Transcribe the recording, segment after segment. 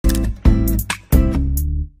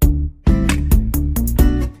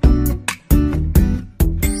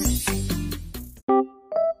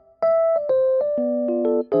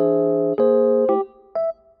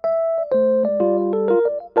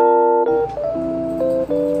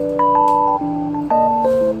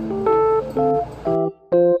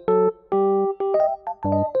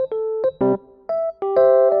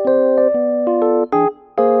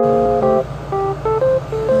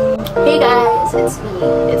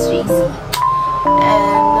it's JC.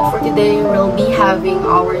 And for today, we'll be having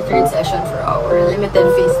our third session for our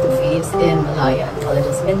limited face-to-face in Malayan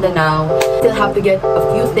Colleges Mindanao. Still have to get a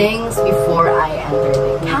few things before I enter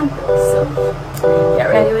the campus. So, get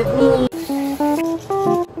ready with me.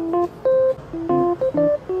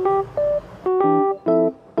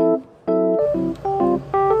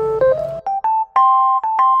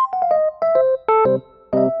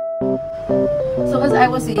 So as I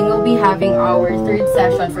was saying, we'll be having our third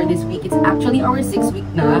session for this week. It's actually our 6th week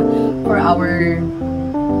na for our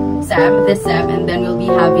this sem, and then we'll be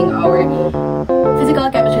having our physical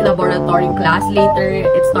chemistry laboratory class later.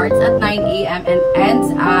 It starts at 9 AM and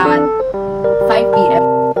ends at 5 PM.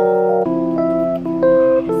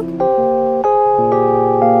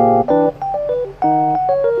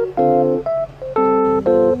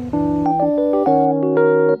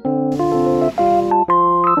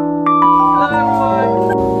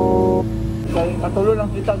 Patuloy lang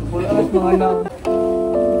kita, pula alas mga anak.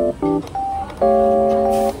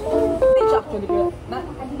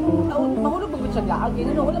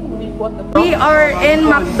 We are in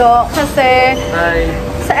McDo kasi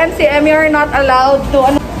sa MCM we are not allowed to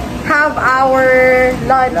have our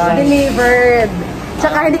lunch delivered.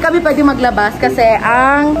 Tsaka hindi kami pwede maglabas kasi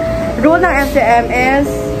ang rule ng MCM is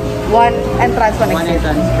one entrance per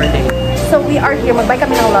day. So we are here, magbay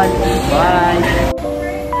kami ng lunch. Bye!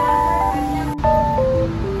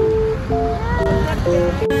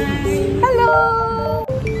 Hello!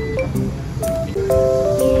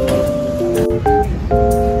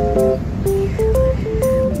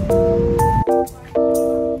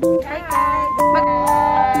 Hi guys!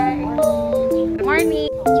 Bye! Good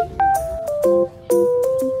morning!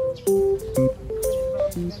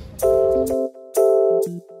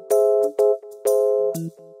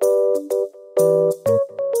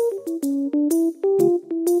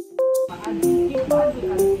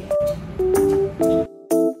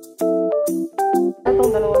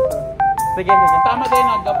 Sige, sige. Tama din,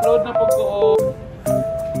 nag-upload na po ko.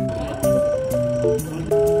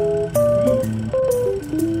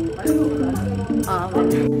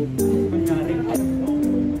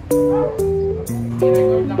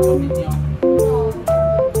 I-record lang po ninyo.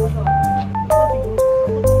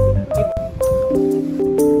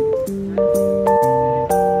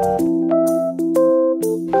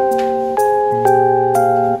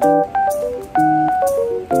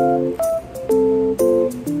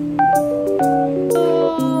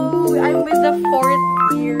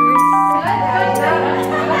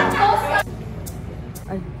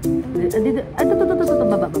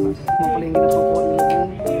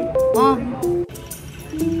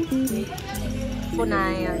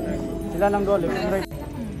 Sila ng goal,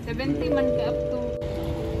 70 man ka up to.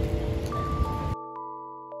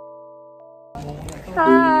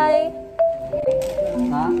 Hi!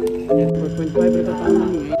 Ha? 4.5 ito tama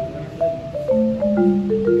niyo.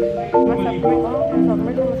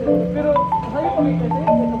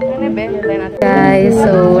 Guys,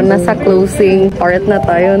 so nasa closing part na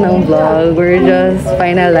tayo ng vlog. We're just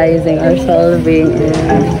finalizing our solving.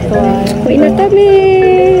 Uwi na kami!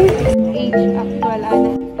 Age actual,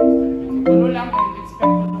 ano?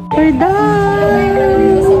 We're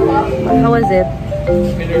done! How was it?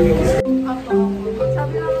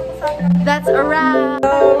 That's a wrap!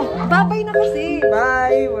 Bye-bye na kasi!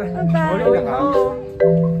 Bye! Bye! Bye! Bye!